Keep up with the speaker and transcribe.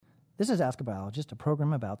This is Ask a Biologist, a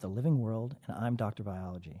program about the living world, and I'm Dr.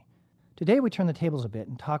 Biology. Today we turn the tables a bit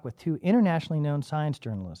and talk with two internationally known science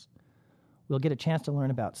journalists. We'll get a chance to learn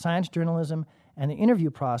about science journalism and the interview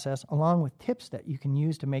process, along with tips that you can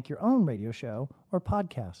use to make your own radio show or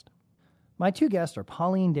podcast. My two guests are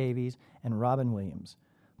Pauline Davies and Robin Williams.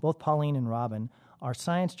 Both Pauline and Robin are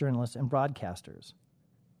science journalists and broadcasters.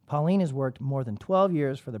 Pauline has worked more than 12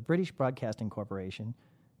 years for the British Broadcasting Corporation.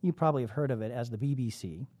 You probably have heard of it as the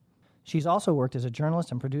BBC. She's also worked as a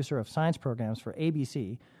journalist and producer of science programs for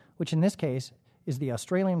ABC, which in this case is the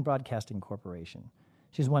Australian Broadcasting Corporation.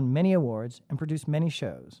 She's won many awards and produced many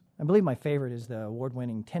shows. I believe my favorite is the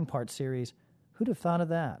award-winning 10-part series, Who'd Have Thought of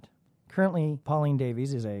That? Currently, Pauline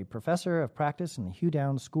Davies is a professor of practice in the Hugh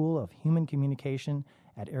Downs School of Human Communication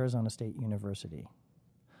at Arizona State University.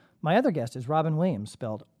 My other guest is Robin Williams,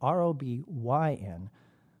 spelled R-O-B-Y-N,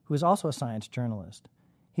 who is also a science journalist.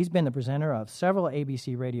 He's been the presenter of several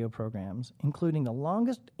ABC radio programs, including the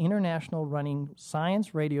longest international-running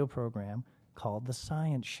science radio program called The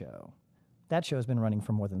Science Show. That show has been running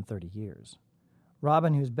for more than 30 years.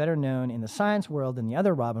 Robin, who's better known in the science world than the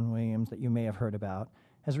other Robin Williams that you may have heard about,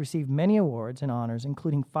 has received many awards and honors,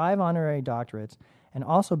 including 5 honorary doctorates, and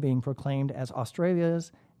also being proclaimed as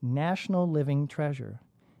Australia's National Living Treasure.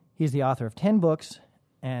 He's the author of 10 books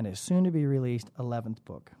and his soon-to-be-released 11th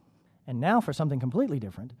book. And now for something completely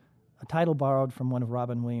different, a title borrowed from one of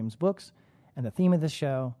Robin Williams' books, and the theme of this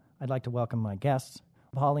show, I'd like to welcome my guests,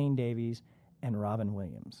 Pauline Davies and Robin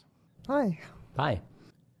Williams. Hi. Hi.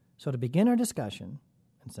 So to begin our discussion,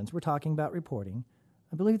 and since we're talking about reporting,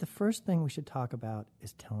 I believe the first thing we should talk about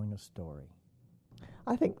is telling a story.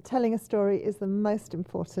 I think telling a story is the most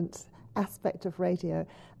important aspect of radio.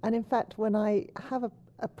 And in fact, when I have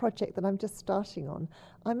a project that I'm just starting on,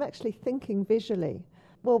 I'm actually thinking visually.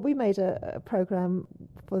 Well, we made a program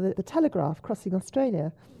for the Telegraph crossing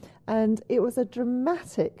Australia, and it was a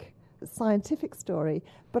dramatic scientific story,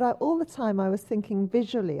 but all the time I was thinking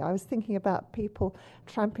visually. I was thinking about people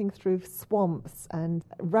tramping through swamps and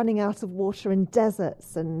running out of water in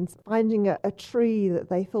deserts and finding a tree that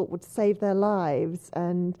they thought would save their lives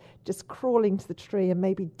and just crawling to the tree and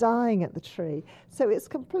maybe dying at the tree. So it's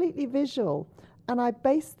completely visual. And I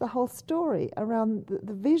base the whole story around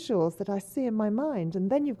the visuals that I see in my mind. And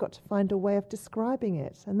then you've got to find a way of describing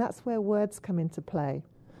it. And that's where words come into play.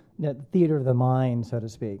 The theater of the mind, so to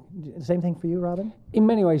speak. Same thing for you, Robin? In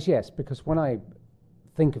many ways, yes, because when I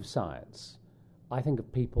think of science, I think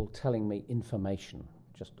of people telling me information,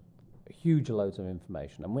 just huge loads of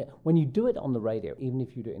information. And when you do it on the radio, even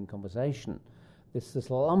if you do it in conversation, this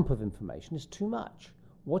lump of information is too much.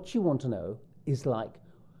 What you want to know is like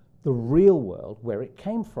the real world, where it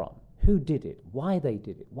came from, who did it, why they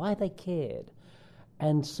cared.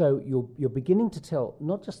 And so you're beginning to tell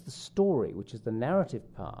not just the story, which is the narrative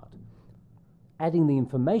part, adding the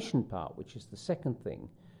information part, which is the second thing,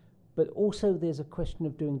 but also there's a question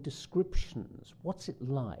of doing descriptions. What's it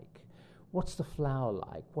like? What's the flower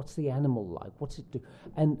like? What's the animal like? What's it do?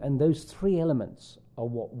 And those 3 elements are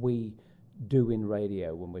what we do in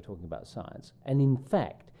radio when we're talking about science. And in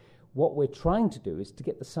fact, what we're trying to do is to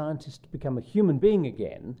get the scientists to become a human being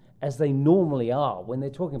again, as they normally are when they're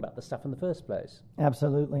talking about the stuff in the first place.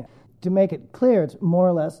 Absolutely. To make it clear, it's more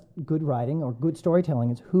or less good writing or good storytelling.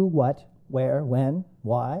 It's who, what, where, when,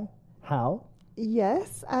 why, how.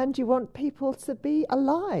 Yes, and you want people to be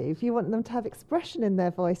alive. You want them to have expression in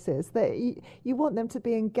their voices. You want them to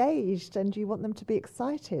be engaged and you want them to be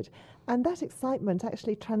excited. And that excitement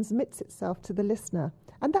actually transmits itself to the listener.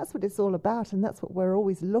 And that's what it's all about, and that's what we're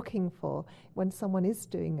always looking for when someone is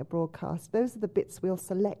doing a broadcast. Those are the bits we'll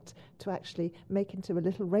select to actually make into a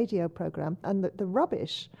little radio program. And the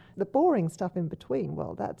rubbish, the boring stuff in between,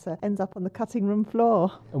 well, that ends up on the cutting room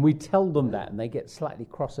floor. And we tell them that, and they get slightly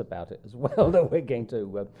cross about it as well, that we're going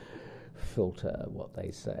to filter what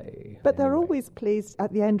they say. But they're always pleased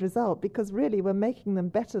at the end result, because really we're making them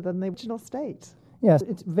better than the original state. Yes,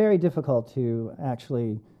 it's very difficult to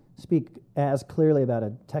actually speak as clearly about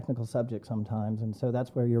a technical subject sometimes, and so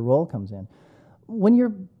that's where your role comes in. When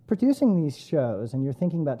you're producing these shows and you're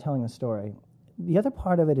thinking about telling a story, the other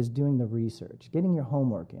part of it is doing the research, getting your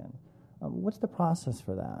homework in. What's the process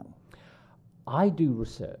for that? I do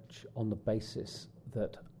research on the basis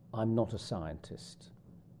that I'm not a scientist.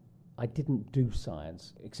 I didn't do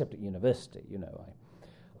science, except at university,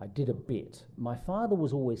 I did a bit. My father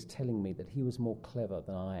was always telling me that he was more clever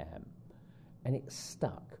than I am. And it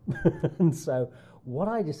stuck. And so what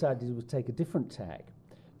I decided was take a different tack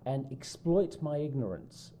and exploit my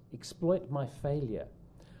ignorance, exploit my failure.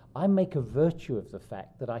 I make a virtue of the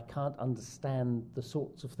fact that I can't understand the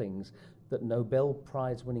sorts of things that Nobel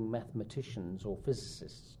Prize-winning mathematicians or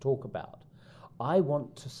physicists talk about. I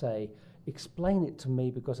want to say, explain it to me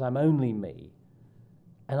because I'm only me.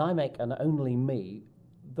 And I make an only me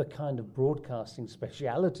the kind of broadcasting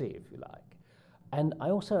speciality, if you like. And I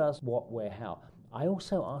also ask what, where, how. I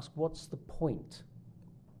also ask, what's the point?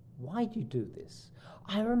 Why do you do this?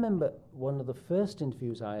 I remember one of the first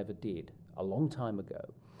interviews I ever did a long time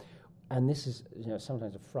ago, and this is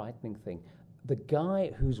sometimes a frightening thing. The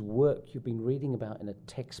guy whose work you've been reading about in a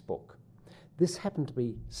textbook, this happened to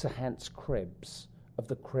be Sir Hans Krebs of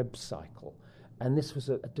the Krebs cycle, and this was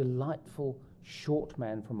a delightful short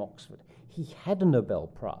man from Oxford. He had a Nobel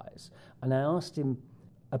Prize, and I asked him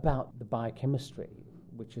about the biochemistry,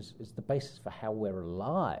 which is the basis for how we're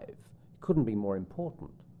alive. It couldn't be more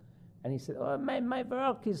important. And he said, my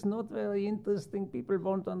work is not very interesting. People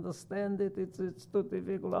won't understand it. It's too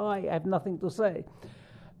difficult. I have nothing to say.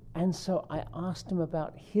 And so I asked him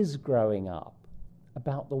about his growing up,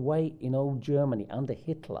 about the way in old Germany under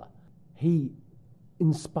Hitler, he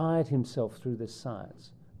inspired himself through this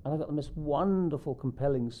science. And I got the most wonderful,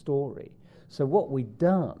 compelling story. So what we've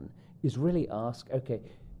done is really ask, okay,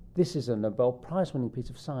 this is a Nobel Prize-winning piece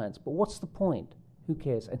of science, but what's the point? Who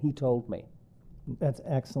cares? And he told me. That's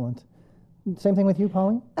excellent. Same thing with you,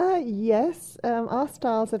 Pauline? Yes. Our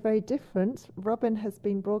styles are very different. Robin has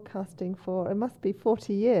been broadcasting for, it must be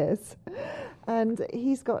 40 years. And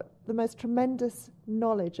he's got the most tremendous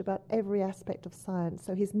knowledge about every aspect of science.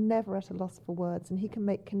 So he's never at a loss for words, and he can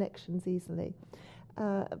make connections easily.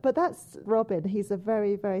 But that's Robin. He's a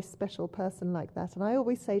very, very special person like that. And I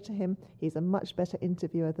always say to him, he's a much better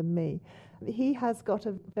interviewer than me. He has got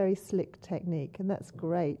a very slick technique, and that's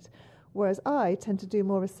great. Whereas I tend to do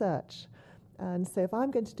more research. And so if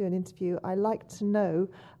I'm going to do an interview, I like to know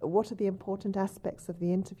what are the important aspects of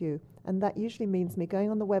the interview. And that usually means me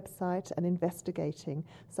going on the website and investigating.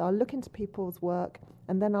 So I'll look into people's work,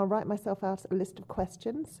 and then I'll write myself out a list of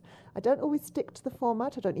questions. I don't always stick to the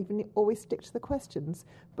format. I don't even always stick to the questions.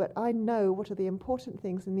 But I know what are the important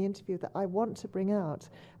things in the interview that I want to bring out.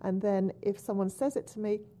 And then if someone says it to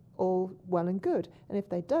me, all well and good. And if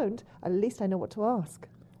they don't, at least I know what to ask.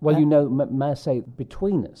 Well, may I say,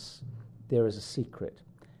 between us, there is a secret.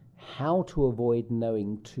 How to avoid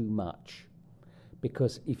knowing too much.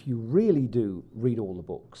 Because if you really do read all the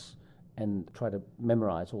books and try to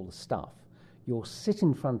memorize all the stuff, you'll sit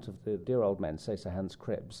in front of the dear old man, say Sir Hans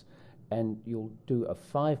Krebs, and you'll do a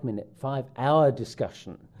 5-hour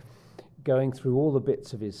discussion going through all the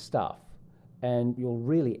bits of his stuff, and you'll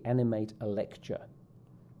really animate a lecture.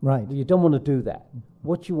 Right. You don't want to do that.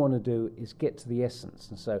 What you want to do is get to the essence.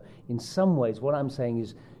 And so in some ways, what I'm saying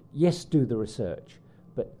is, yes, do the research,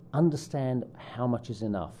 but understand how much is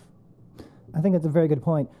enough. I think that's a very good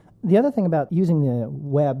point. The other thing about using the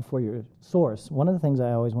web for your source, one of the things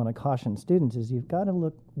I always want to caution students is you've got to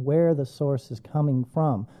look where the source is coming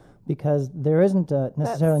from, because there isn't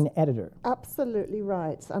necessarily an editor. Absolutely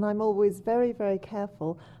right. And I'm always very, very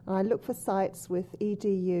careful. And I look for sites with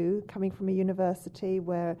EDU coming from a university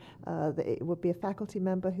where it would be a faculty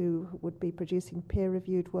member who would be producing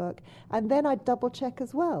peer-reviewed work. And then I double-check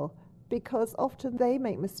as well, because often they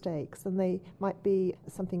make mistakes and they might be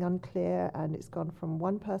something unclear and it's gone from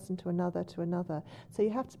one person to another to another. So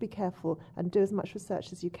you have to be careful and do as much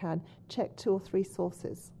research as you can. Check 2 or 3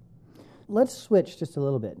 sources. Let's switch just a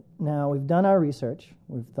little bit. Now, we've done our research.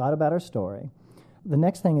 We've thought about our story. The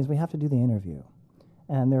next thing is we have to do the interview.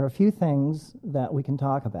 And there are a few things that we can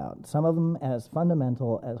talk about, some of them as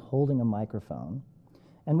fundamental as holding a microphone.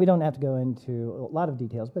 And we don't have to go into a lot of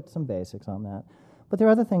details, but some basics on that. But there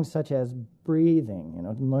are other things such as breathing,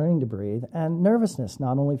 learning to breathe, and nervousness,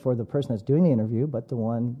 not only for the person that's doing the interview, but the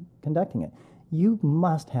one conducting it. You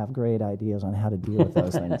must have great ideas on how to deal with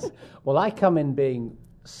those things. Well, I come in being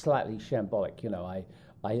slightly shambolic.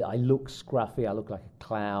 I look scruffy, I look like a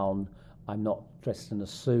clown, I'm not dressed in a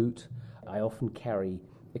suit. I often carry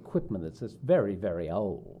equipment that's very, very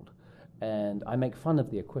old, and I make fun of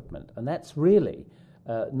the equipment. And that's really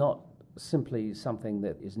not simply something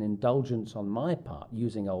that is an indulgence on my part,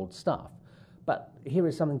 using old stuff. But here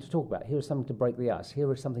is something to talk about. Here is something to break the ice.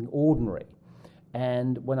 Here is something ordinary.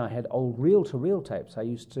 And when I had old reel-to-reel tapes, I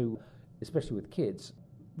used to, especially with kids,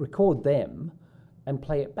 record them and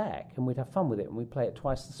play it back, and we'd have fun with it, and we'd play it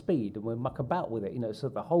twice the speed, and we'd muck about with it, so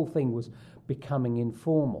the whole thing was becoming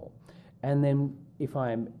informal. And then if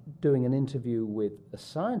I'm doing an interview with a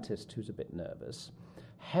scientist who's a bit nervous,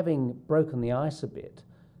 having broken the ice a bit,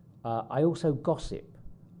 I also gossip.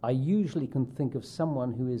 I usually can think of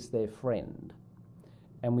someone who is their friend,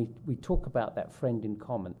 and we talk about that friend in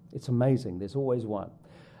common. It's amazing. There's always one.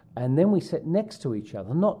 And then we sit next to each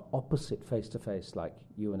other, not opposite face-to-face like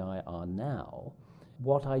you and I are now.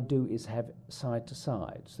 What I do is have side to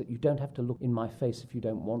side, so that you don't have to look in my face if you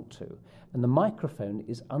don't want to. And the microphone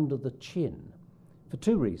is under the chin for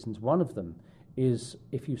two reasons. One of them is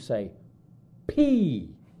if you say,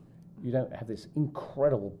 P, you don't have this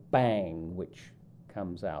incredible bang which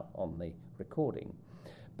comes out on the recording.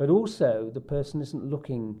 But also, the person isn't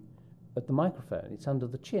looking at the microphone, it's under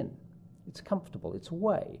the chin. It's comfortable, it's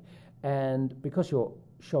away. And because you're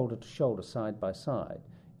shoulder to shoulder, side by side,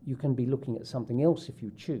 you can be looking at something else if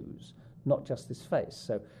you choose, not just this face.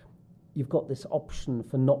 So you've got this option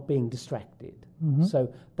for not being distracted. Mm-hmm.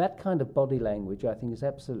 So that kind of body language, I think, is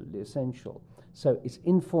absolutely essential. So it's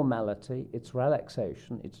informality, it's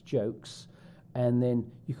relaxation, it's jokes, and then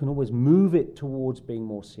you can always move it towards being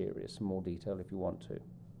more serious and more detailed if you want to.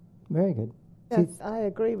 Very good. Yes, I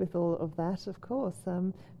agree with all of that, of course.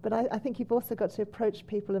 But I think you've also got to approach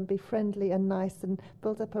people and be friendly and nice and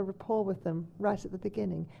build up a rapport with them right at the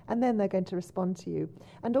beginning. And then they're going to respond to you.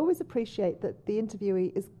 And always appreciate that the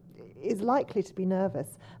interviewee is likely to be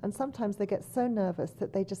nervous. And sometimes they get so nervous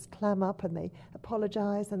that they just clam up and they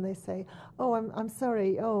apologize and they say, oh, I'm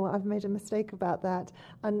sorry, oh, I've made a mistake about that.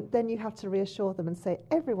 And then you have to reassure them and say,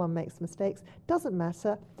 everyone makes mistakes, doesn't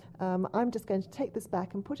matter. I'm just going to take this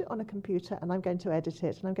back and put it on a computer and I'm going to edit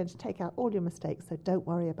it and I'm going to take out all your mistakes, so don't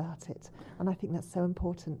worry about it. And I think that's so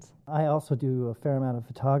important. I also do a fair amount of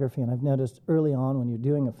photography, and I've noticed early on when you're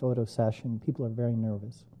doing a photo session, people are very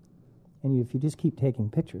nervous. And if you just keep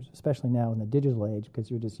taking pictures, especially now in the digital age,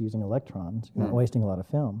 because you're just using electrons, you're not wasting a lot of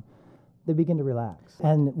film, they begin to relax.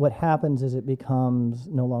 And what happens is it becomes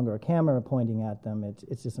no longer a camera pointing at them,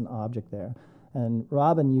 it's just an object there. And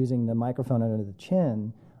Robin using the microphone under the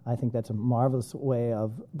chin, I think that's a marvelous way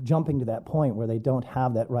of jumping to that point where they don't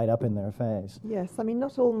have that right up in their face. Yes, I mean,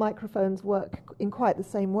 not all microphones work in quite the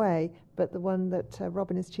same way, but the one that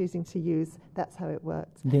Robin is choosing to use, that's how it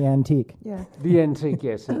works. The antique. Yeah. The antique,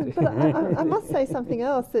 yes. But I must say something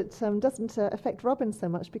else that doesn't affect Robin so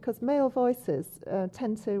much, because male voices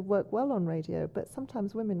tend to work well on radio, but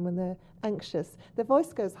sometimes women, when they're anxious, their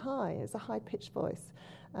voice goes high. It's a high-pitched voice.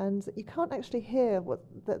 And you can't actually hear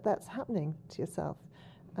that's happening to yourself.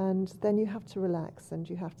 And then you have to relax, and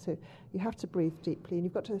you have to breathe deeply, and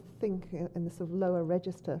you've got to think in the sort of lower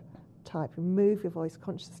register type and move your voice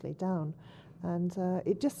consciously down, and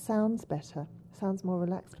it just sounds better, sounds more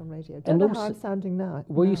relaxed on radio. Don't know how I'm sounding now.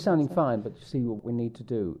 Well, you're sounding fine, but you see, what we need to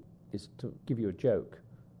do is to give you a joke,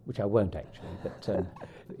 which I won't actually, but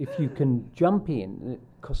if you can jump in,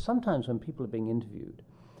 because sometimes when people are being interviewed,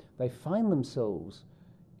 they find themselves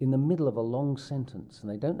in the middle of a long sentence, and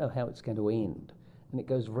they don't know how it's going to end. And it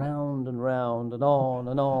goes round and round and on,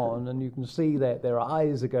 and you can see that their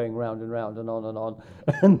eyes are going round and round and on,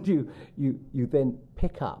 and you then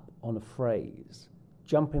pick up on a phrase,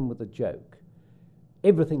 jump in with a joke,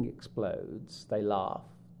 everything explodes, they laugh,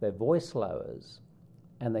 their voice lowers,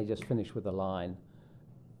 and they just finish with a line,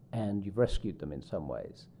 and you've rescued them in some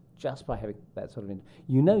ways, just by having that sort of...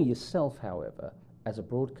 You know yourself, however, as a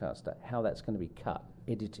broadcaster, how that's going to be cut,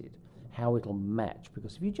 edited, how it'll match,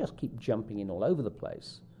 because if you just keep jumping in all over the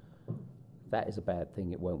place, that is a bad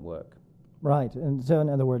thing, it won't work. Right, and so in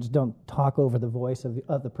other words, don't talk over the voice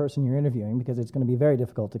of the person you're interviewing, because it's going to be very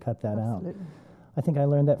difficult to cut that out. I think I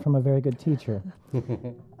learned that from a very good teacher.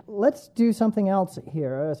 Let's do something else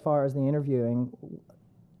here as far as the interviewing,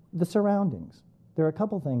 the surroundings. There are a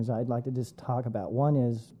couple things I'd like to just talk about. One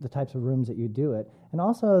is the types of rooms that you do it, and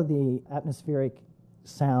also the atmospheric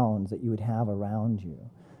sounds that you would have around you.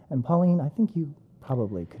 And Pauline, I think you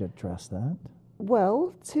probably could address that.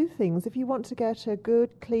 Well, two things. If you want to get a good,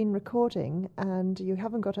 clean recording and you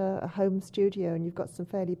haven't got a home studio and you've got some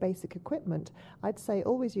fairly basic equipment, I'd say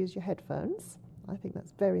always use your headphones. I think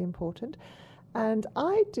that's very important. And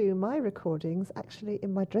I do my recordings actually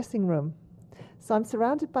in my dressing room. So I'm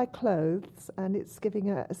surrounded by clothes, and it's giving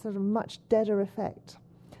a sort of much deader effect.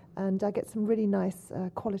 And I get some really nice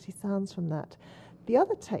quality sounds from that. The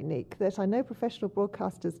other technique that I know professional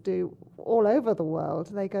broadcasters do all over the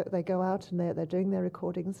world, they go out and they're doing their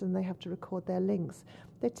recordings and they have to record their links.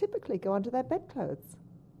 They typically go under their bedclothes.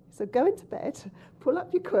 So go into bed, pull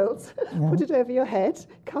up your quilt, put it over your head.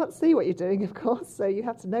 Can't see what you're doing, of course, so you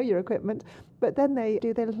have to know your equipment. But then they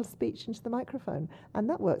do their little speech into the microphone, and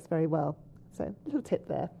that works very well. So little tip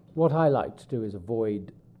there. What I like to do is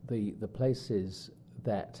avoid the places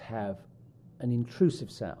that have an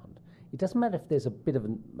intrusive sound. It doesn't matter if there's a bit of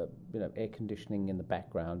air conditioning in the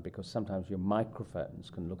background, because sometimes your microphones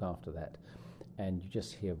can look after that, and you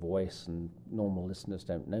just hear voice, and normal listeners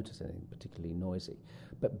don't notice anything particularly noisy.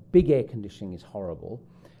 But big air conditioning is horrible,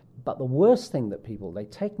 But the worst thing that people, they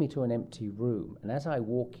take me to an empty room, and as I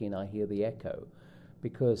walk in, I hear the echo,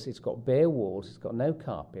 because it's got bare walls, it's got no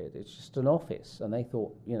carpet, it's just an office, and they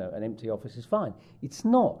thought, an empty office is fine. It's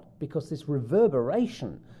not, because this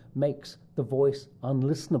reverberation makes the voice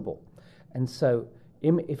unlistenable. And so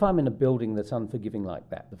if I'm in a building that's unforgiving like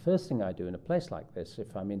that, the first thing I do in a place like this,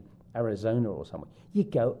 if I'm in Arizona or somewhere, you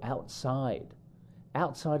go outside.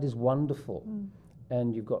 Outside is wonderful,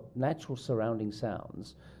 and you've got natural surrounding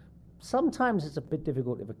sounds. Sometimes it's a bit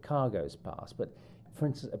difficult if a car goes past, but for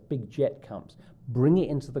instance, a big jet comes. Bring it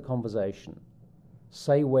into the conversation.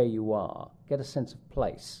 Say where you are. Get a sense of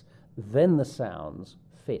place. Then the sounds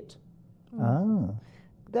fit. Ah.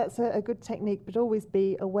 That's a good technique, but always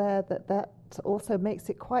be aware that also makes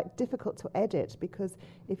it quite difficult to edit, because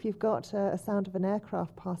if you've got a sound of an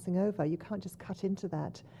aircraft passing over, you can't just cut into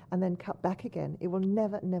that and then cut back again. It will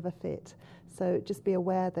never fit. So just be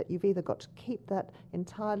aware that you've either got to keep that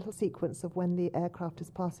entire little sequence of when the aircraft is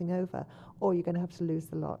passing over, or you're going to have to lose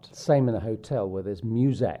the lot. Same in a hotel where there's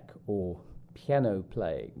music or piano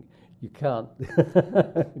playing. You can't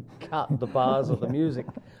cut the bars of the music.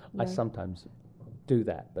 No. I sometimes do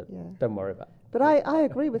that, but don't worry about it. But I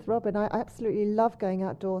agree with Robin. I absolutely love going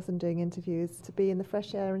outdoors and doing interviews, to be in the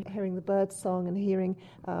fresh air and hearing the bird song and hearing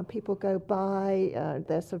people go by.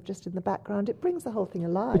 They're sort of just in the background. It brings the whole thing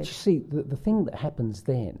alive. But you see, the thing that happens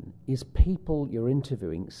then is people you're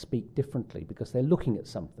interviewing speak differently because they're looking at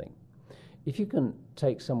something. If you can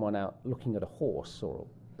take someone out looking at a horse or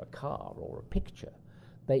a car or a picture,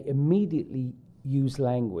 they immediately use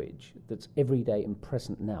language that's everyday and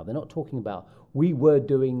present now. They're not talking about, we were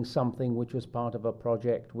doing something which was part of a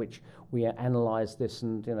project, which we analysed this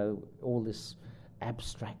and, all this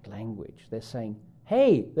abstract language. They're saying,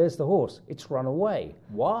 hey, there's the horse, it's run away.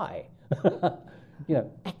 Why?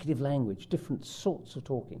 Active language, different sorts of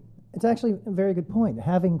talking. It's actually a very good point,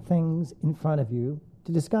 having things in front of you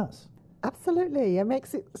to discuss. Absolutely. It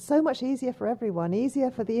makes it so much easier for everyone,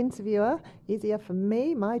 easier for the interviewer, easier for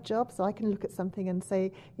me, my job, so I can look at something and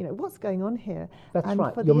say, what's going on here? That's and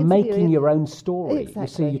right. You're making your own story. Exactly. You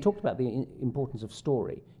see, you talked about the importance of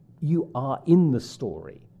story. You are in the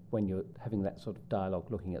story when you're having that sort of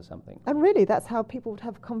dialogue, looking at something. And really, that's how people would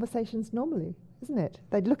have conversations normally, isn't it?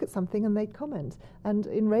 They'd look at something and they'd comment. And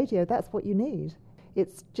in radio, that's what you need.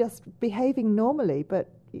 It's just behaving normally,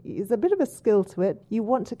 but there's a bit of a skill to it. You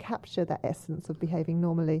want to capture that essence of behaving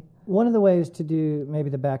normally. One of the ways to do maybe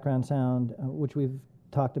the background sound, which we've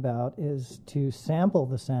talked about, is to sample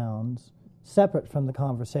the sounds separate from the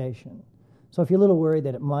conversation. So if you're a little worried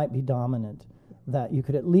that it might be dominant, that you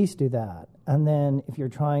could at least do that. And then if you're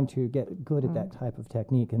trying to get good at that type of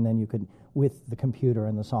technique, and then you could, with the computer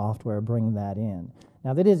and the software, bring that in.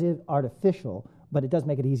 Now, that is artificial, but it does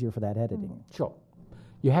make it easier for that editing. Sure.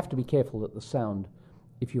 You have to be careful that the sound,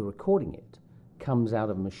 if you're recording it, comes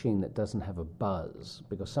out of a machine that doesn't have a buzz,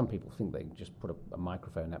 because some people think they can just put a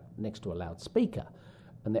microphone up next to a loudspeaker,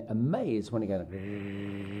 and they're amazed when it goes,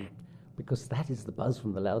 because that is the buzz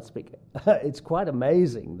from the loudspeaker. It's quite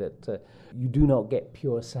amazing that you do not get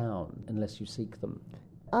pure sound unless you seek them.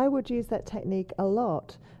 I would use that technique a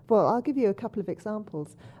lot. Well, I'll give you a couple of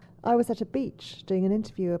examples. I was at a beach doing an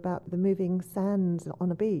interview about the moving sands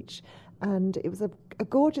on a beach, and it was a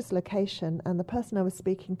gorgeous location, and the person I was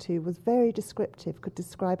speaking to was very descriptive, could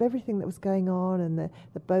describe everything that was going on, and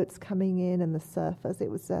the boats coming in and the surfers.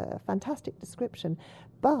 It was a fantastic description.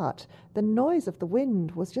 But the noise of the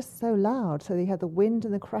wind was just so loud, so you had the wind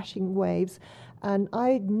and the crashing waves, and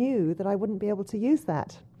I knew that I wouldn't be able to use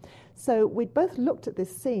that. So we'd both looked at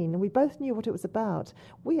this scene, and we both knew what it was about.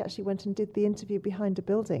 We actually went and did the interview behind a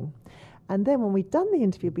building. And then when we'd done the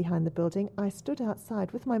interview behind the building, I stood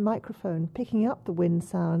outside with my microphone, picking up the wind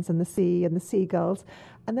sounds and the sea and the seagulls,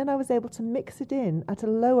 and then I was able to mix it in at a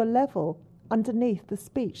lower level underneath the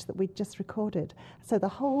speech that we'd just recorded. So the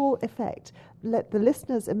whole effect let the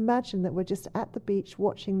listeners imagine that we're just at the beach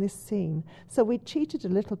watching this scene. So we cheated a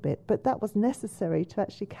little bit, but that was necessary to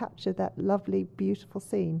actually capture that lovely, beautiful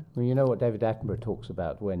scene. Well, you know what David Attenborough talks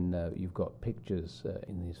about when you've got pictures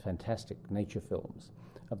in these fantastic nature films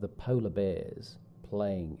of the polar bears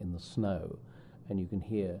playing in the snow, and you can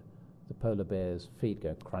hear the polar bear's feet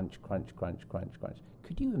go crunch, crunch, crunch, crunch, crunch.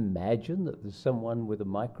 Could you imagine that there's someone with a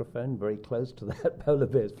microphone very close to that polar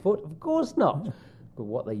bear's foot? Of course not. But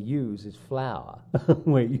what they use is flour,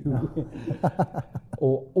 where you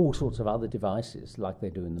or all sorts of other devices like they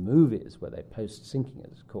do in the movies, where they post-syncing,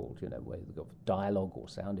 it's called, where they've got dialogue or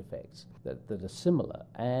sound effects that are similar.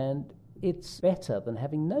 And it's better than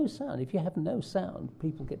having no sound. If you have no sound,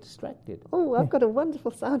 people get distracted. Oh, I've got a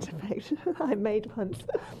wonderful sound effect I made once.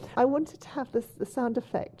 I wanted to have the sound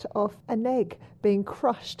effect of an egg being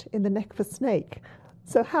crushed in the neck of a snake.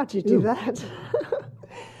 So how do you do that?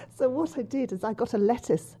 So what I did is I got a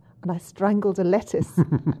lettuce and I strangled a lettuce.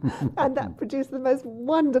 And that produced the most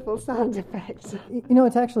wonderful sound effect. You know,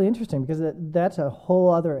 it's actually interesting because that's a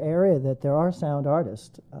whole other area that there are sound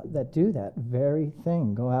artists that do that very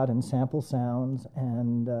thing, go out and sample sounds,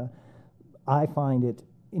 and I find it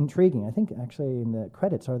intriguing. I think actually in the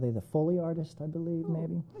credits, are they the Foley artist, I believe,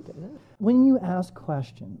 maybe? I don't know. When you ask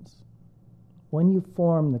questions, when you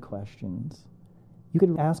form the questions, you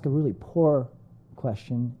could ask a really poor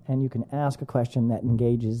question, and you can ask a question that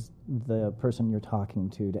engages the person you're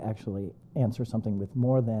talking to actually answer something with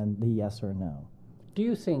more than the yes or no. Do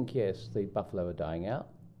you think, yes, the buffalo are dying out?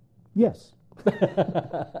 Yes.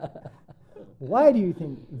 Why do you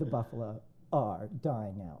think the buffalo are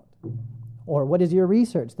dying out? Or what is your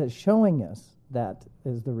research that's showing us that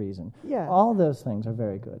is the reason? Yeah. All those things are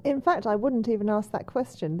very good. In fact, I wouldn't even ask that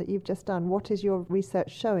question that you've just done, what is your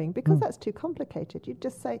research showing? Because that's too complicated. You'd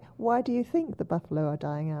just say, why do you think the buffalo are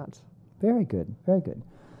dying out? Very good, very good.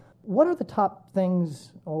 What are the top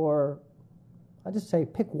things, or I'll just say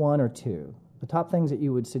pick one or two, the top things that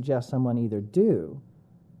you would suggest someone either do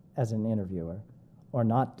as an interviewer or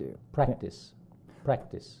not do? Practice.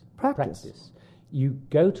 Practice. You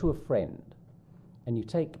go to a friend and you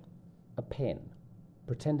take a pen,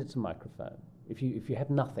 pretend it's a microphone. If you have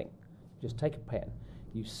nothing, just take a pen.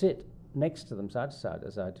 You sit next to them side to side,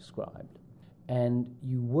 as I described, and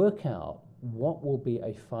you work out what will be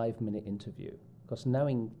a 5-minute interview, because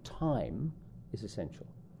knowing time is essential.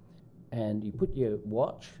 And you put your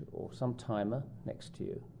watch or some timer next to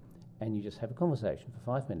you, and you just have a conversation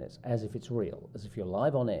for 5 minutes as if it's real, as if you're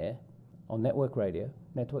live on air, on network radio,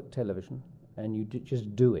 network television, and you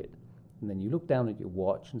just do it. And then you look down at your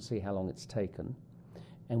watch and see how long it's taken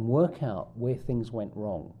and work out where things went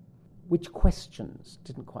wrong, which questions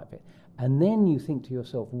didn't quite fit. And then you think to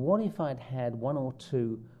yourself, what if I'd had one or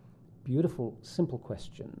two beautiful, simple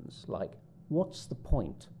questions like, what's the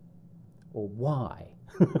point? Or why?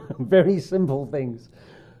 Very simple things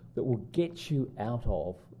that will get you out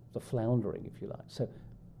of the floundering, if you like. So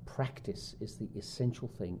practice is the essential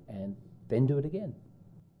thing, and then do it again.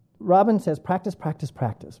 Robin says practice, practice,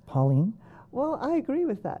 practice. Pauline? Well, I agree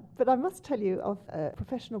with that. But I must tell you of a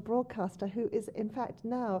professional broadcaster who is, in fact,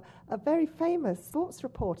 now a very famous sports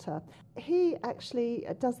reporter. He actually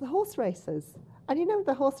does the horse races. And you know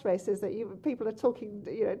the horse races that people are talking,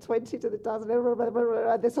 20 to the dozen,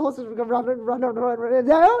 this horse is going to run and run and run,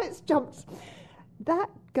 and oh, it's jumped. That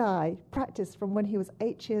guy practiced from when he was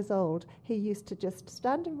 8 years old. He used to just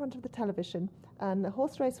stand in front of the television and the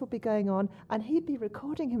horse race would be going on and he'd be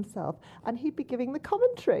recording himself and he'd be giving the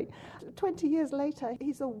commentary. 20 years later,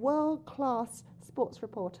 he's a world-class sports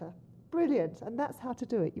reporter. Brilliant. And that's how to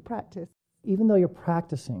do it. You practice. Even though you're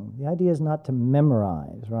practicing, the idea is not to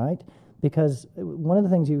memorize, right? Because one of the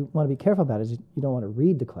things you want to be careful about is you don't want to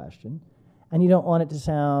read the question and you don't want it to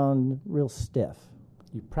sound real stiff.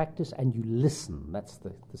 You practice and you listen. That's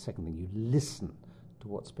the second thing. You listen to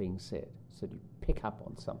what's being said, so you pick up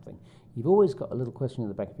on something. You've always got a little question in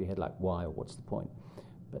the back of your head like, why, or what's the point?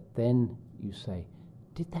 But then you say,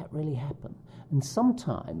 did that really happen? And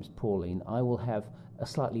sometimes, Pauline, I will have a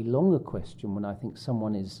slightly longer question when I think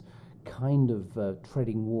someone is kind of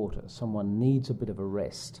treading water. Someone needs a bit of a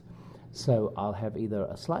rest. So I'll have either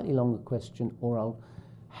a slightly longer question or I'll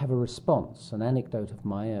have a response, an anecdote of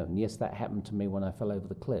my own. Yes, that happened to me when I fell over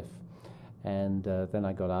the cliff. And then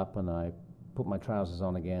I got up and I put my trousers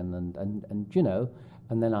on again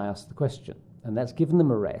and then I asked the question. And that's given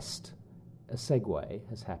them a rest. A segue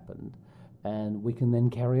has happened and we can then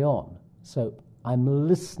carry on. So I'm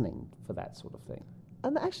listening for that sort of thing.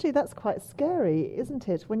 And actually that's quite scary, isn't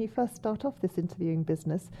it, when you first start off this interviewing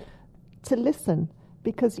business, to listen.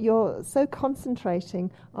 Because you're so concentrating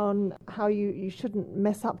on how you shouldn't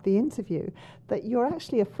mess up the interview that you're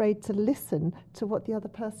actually afraid to listen to what the other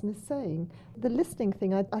person is saying. The listening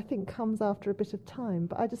thing, I think, comes after a bit of time.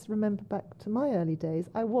 But I just remember back to my early days,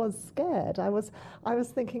 I was scared. I was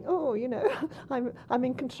thinking, I'm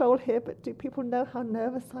in control here, but do people know how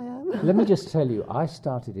nervous I am? Let me just tell you, I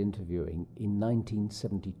started interviewing in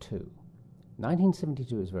 1972.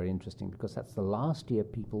 1972 is very interesting because that's the last year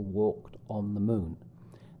people walked on the moon.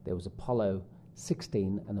 There was Apollo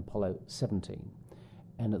 16 and Apollo 17.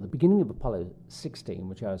 And at the beginning of Apollo 16,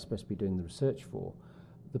 which I was supposed to be doing the research for,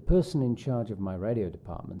 the person in charge of my radio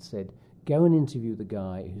department said, go and interview the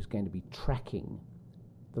guy who's going to be tracking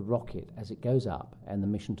the rocket as it goes up and the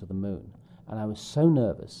mission to the moon. And I was so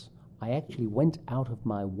nervous, I actually went out of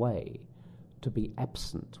my way to be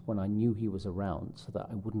absent when I knew he was around so that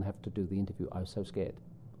I wouldn't have to do the interview. I was so scared.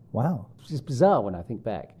 Wow. It's bizarre when I think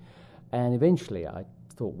back. And eventually I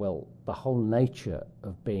thought, well, the whole nature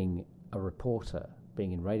of being a reporter,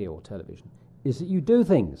 being in radio or television, is that you do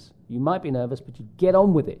things. You might be nervous, but you get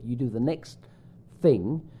on with it. You do the next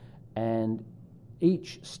thing, and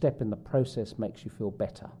each step in the process makes you feel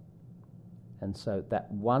better. And so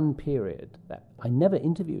that one period, that I never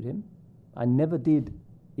interviewed him. I never did.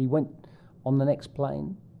 He went on the next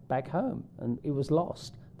plane back home, and it was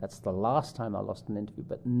lost. That's the last time I lost an interview,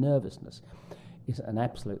 but nervousness is an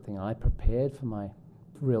absolute thing. I prepared for my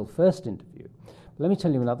real first interview. But let me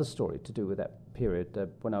tell you another story to do with that period.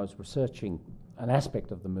 When I was researching an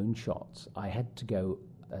aspect of the moonshots, I had to go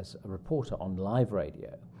as a reporter on live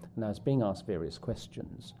radio, and I was being asked various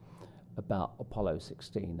questions about Apollo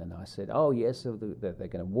 16, and I said, oh yes, so they're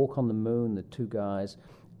going to walk on the moon, the two guys,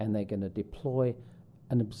 and they're going to deploy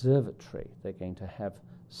an observatory. They're going to have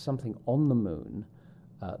something on the moon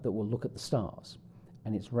that will look at the stars,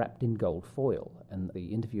 and it's wrapped in gold foil. And the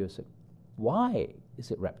interviewer said, why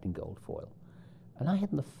is it wrapped in gold foil? And I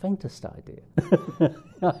hadn't the faintest idea.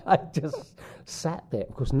 I just sat there.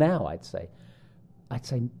 Of course, now I'd say,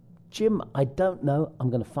 Jim, I don't know. I'm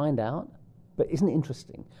going to find out. But isn't it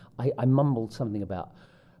interesting? I mumbled something about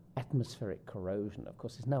atmospheric corrosion. Of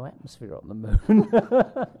course, there's no atmosphere on the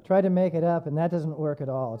moon. Try to make it up, and that doesn't work at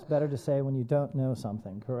all. It's better to say when you don't know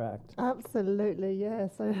something, correct? Absolutely,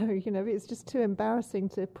 yes. So, it's just too embarrassing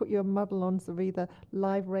to put your muddle on sort of either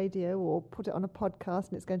live radio or put it on a podcast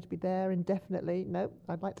and it's going to be there indefinitely. Nope,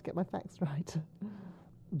 I'd like to get my facts right.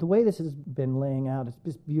 The way this has been laying out, it's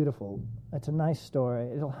just beautiful. It's a nice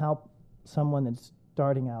story. It'll help someone that's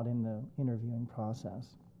starting out in the interviewing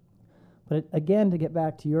process. But again, to get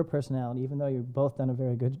back to your personality, even though you've both done a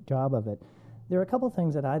very good job of it, there are a couple of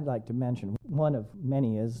things that I'd like to mention. One of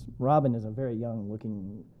many is Robin is a very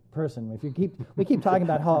young-looking person. We keep talking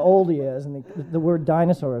about how old he is, and the word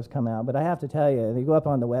dinosaur has come out. But I have to tell you, if you go up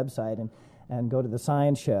on the website and go to the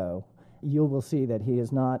science show, you will see that he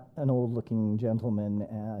is not an old-looking gentleman.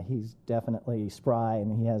 He's definitely spry,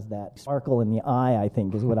 and he has that sparkle in the eye, I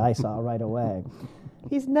think, is what I saw right away.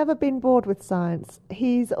 He's never been bored with science.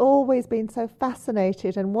 He's always been so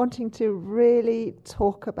fascinated and wanting to really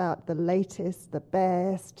talk about the latest, the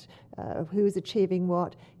best, who's achieving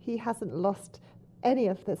what. He hasn't lost any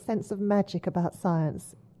of the sense of magic about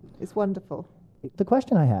science. It's wonderful. The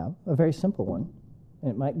question I have, a very simple one,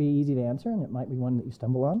 and it might be easy to answer, and it might be one that you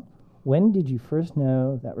stumble on. When did you first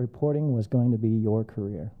know that reporting was going to be your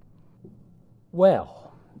career?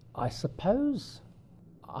 Well, I suppose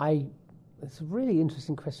it's a really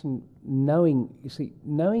interesting question. Knowing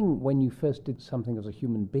when you first did something as a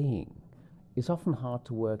human being is often hard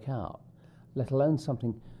to work out, let alone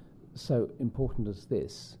something so important as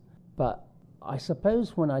this. But I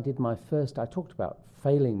suppose when I did my first, I talked about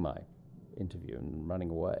failing my interview and running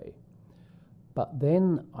away, but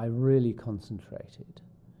then I really concentrated.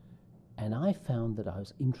 And I found that I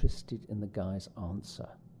was interested in the guy's answer.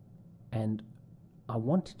 And I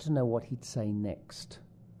wanted to know what he'd say next.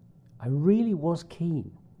 I really was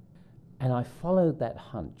keen. And I followed that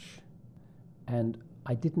hunch. And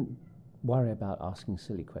I didn't worry about asking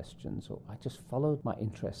silly questions. I just followed my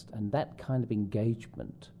interest. And that kind of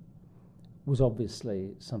engagement was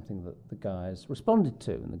obviously something that the guys responded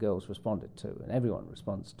to and the girls responded to and everyone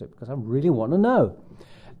responds to, because I really want to know.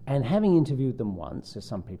 And having interviewed them once, as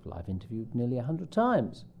some people I've interviewed nearly 100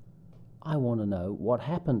 times, I want to know what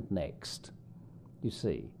happened next, you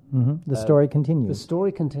see. Mm-hmm. The story continues. The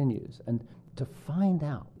story continues. And to find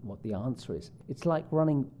out what the answer is, it's like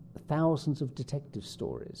running thousands of detective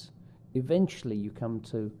stories. Eventually you come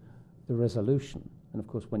to the resolution. And of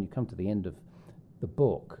course, when you come to the end of the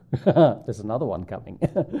book, there's another one coming.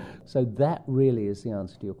 So that really is the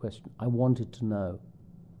answer to your question. I wanted to know.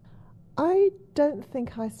 I don't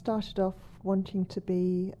think I started off wanting to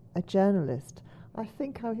be a journalist. I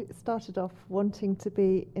think I started off wanting to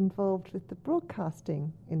be involved with the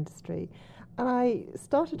broadcasting industry. And I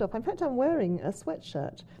started off, in fact, I'm wearing a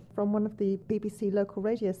sweatshirt from one of the BBC local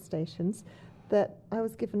radio stations that I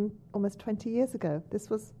was given almost 20 years ago. This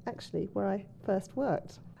was actually where I first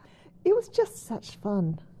worked. It was just such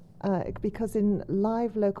fun because in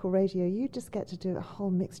live local radio, you just get to do a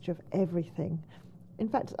whole mixture of everything. In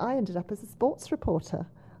fact, I ended up as a sports reporter.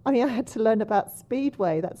 I mean, I had to learn about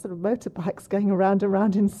speedway, that sort of motorbikes going around and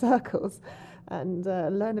around in circles, and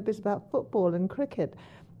learn a bit about football and cricket.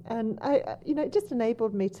 And it just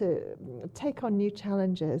enabled me to take on new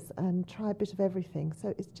challenges and try a bit of everything.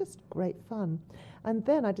 So it's just great fun. And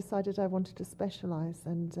then I decided I wanted to specialise,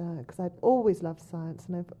 and because I'd always loved science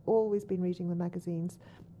and I've always been reading the magazines.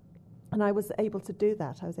 And I was able to do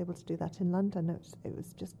that. I was able to do that in London. It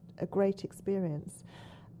was just a great experience.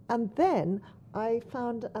 And then I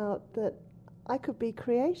found out that I could be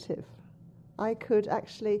creative. I could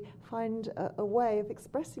actually find a way of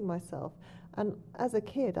expressing myself. And as a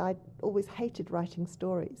kid, I always hated writing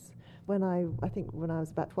stories. When I think when I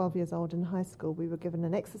was about 12 years old in high school, we were given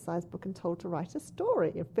an exercise book and told to write a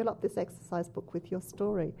story and fill up this exercise book with your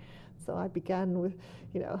story. So I began with,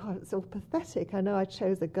 it's all pathetic. I know I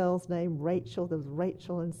chose a girl's name, Rachel. There was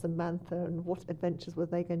Rachel and Samantha, and what adventures were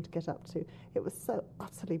they going to get up to? It was so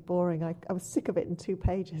utterly boring. I was sick of it in 2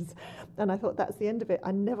 pages. And I thought, that's the end of it.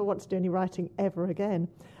 I never want to do any writing ever again.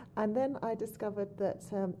 And then I discovered that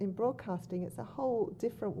in broadcasting, it's a whole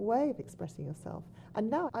different way of expressing yourself. And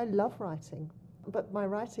now I love writing. But my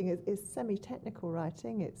writing is semi-technical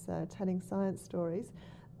writing. It's telling science stories.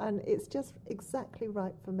 And it's just exactly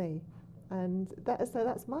right for me. And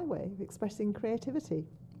that's my way of expressing creativity.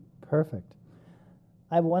 Perfect.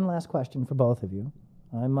 I have one last question for both of you.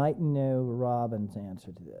 I might know Robin's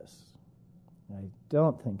answer to this. I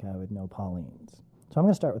don't think I would know Pauline's. So I'm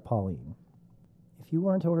going to start with Pauline. If you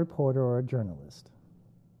weren't a reporter or a journalist,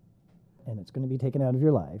 and it's going to be taken out of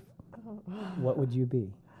your life, what would you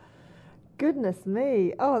be? Goodness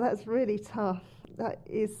me. Oh, that's really tough. That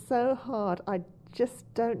is so hard. I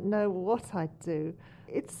just don't know what I'd do.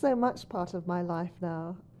 It's so much part of my life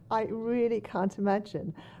now. I really can't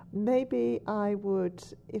imagine. Maybe I would,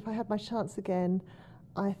 if I had my chance again,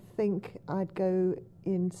 I think I'd go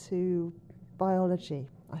into biology.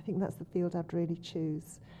 I think that's the field I'd really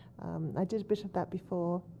choose. I did a bit of that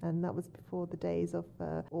before, and that was before the days of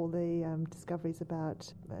all the discoveries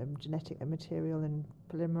about genetic material and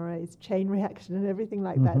polymerase chain reaction and everything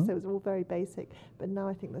like that. So it was all very basic. But now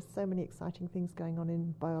I think there's so many exciting things going on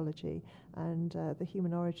in biology and the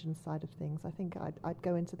human origin side of things. I think I'd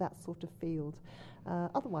go into that sort of field.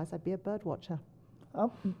 Otherwise, I'd be a bird watcher.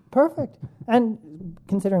 Oh, perfect. And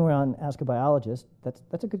considering we're on Ask a Biologist,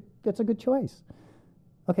 that's a good choice.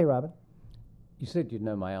 Okay, Robin. You said you'd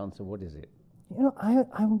know my answer. What is it?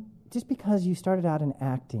 I'm just because you started out in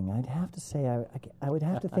acting, I'd have to say I would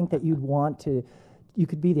have to think that you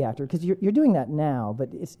could be the actor, because you're doing that now, but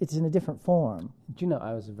it's in a different form. Do you know,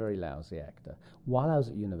 I was a very lousy actor. While I was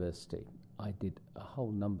at university, I did a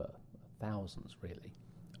whole number, thousands really,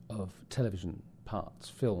 of television parts,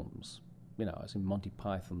 films. I was in Monty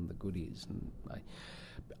Python, The Goodies, and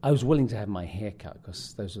I was willing to have my hair cut,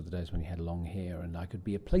 because those were the days when you had long hair, and I could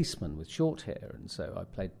be a policeman with short hair, and so I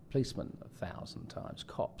played policeman 1,000 times,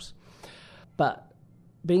 cops. But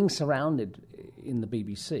being surrounded in the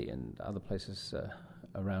BBC and other places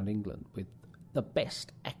around England with the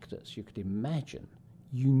best actors you could imagine,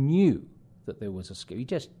 you knew that there was a skill. You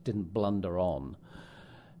just didn't blunder on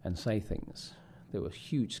and say things. There were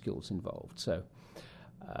huge skills involved. So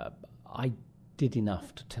I did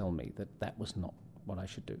enough to tell me that was not what I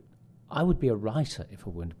should do. I would be a writer if I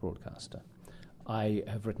weren't a broadcaster. I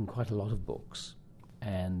have written quite a lot of books,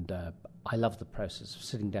 and I love the process of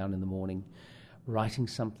sitting down in the morning, writing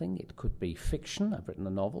something. It could be fiction. I've written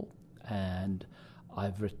a novel, and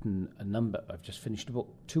I've written I've just finished a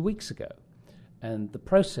book 2 weeks ago. And the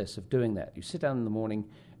process of doing that, you sit down in the morning,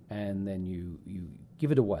 and then you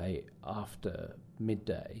give it away after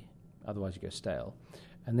midday, otherwise you go stale,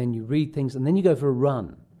 and then you read things, and then you go for a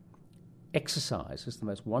run. Exercise is the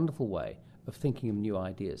most wonderful way of thinking of new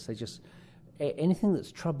ideas. Anything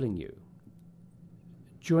that's troubling you,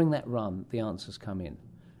 during that run, the answers come in,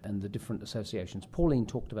 and the different associations. Pauline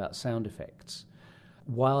talked about sound effects.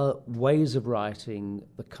 While ways of writing,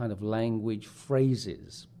 the kind of language,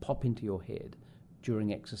 phrases pop into your head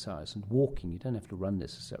during exercise and walking. You don't have to run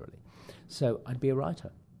necessarily. So I'd be a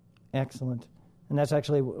writer. Excellent. And that's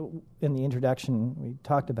actually, in the introduction, we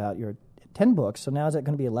talked about your 10 books, so now is it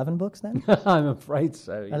going to be 11 books then? I'm afraid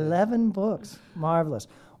so. Yeah. 11 books. Marvelous.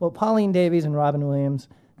 Well, Pauline Davies and Robin Williams,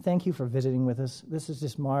 thank you for visiting with us. This is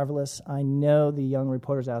just marvelous. I know the young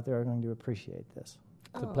reporters out there are going to appreciate this.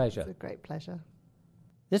 It's a pleasure. It's a great pleasure.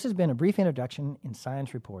 This has been a brief introduction in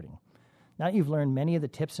science reporting. Now that you've learned many of the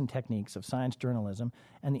tips and techniques of science journalism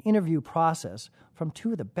and the interview process from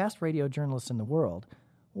two of the best radio journalists in the world,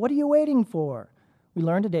 what are you waiting for? We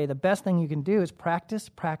learned today the best thing you can do is practice,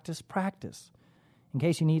 practice, practice. In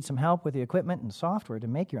case you need some help with the equipment and software to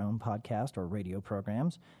make your own podcast or radio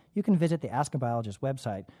programs, you can visit the Ask a Biologist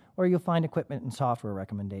website, where you'll find equipment and software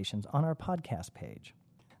recommendations on our podcast page.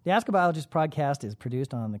 The Ask a Biologist podcast is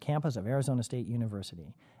produced on the campus of Arizona State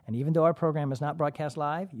University. And even though our program is not broadcast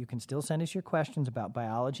live, you can still send us your questions about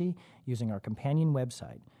biology using our companion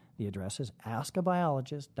website. The address is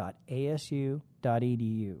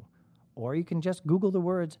askabiologist.asu.edu. Or you can just Google the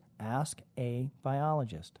words Ask a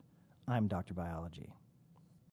Biologist. I'm Dr. Biology.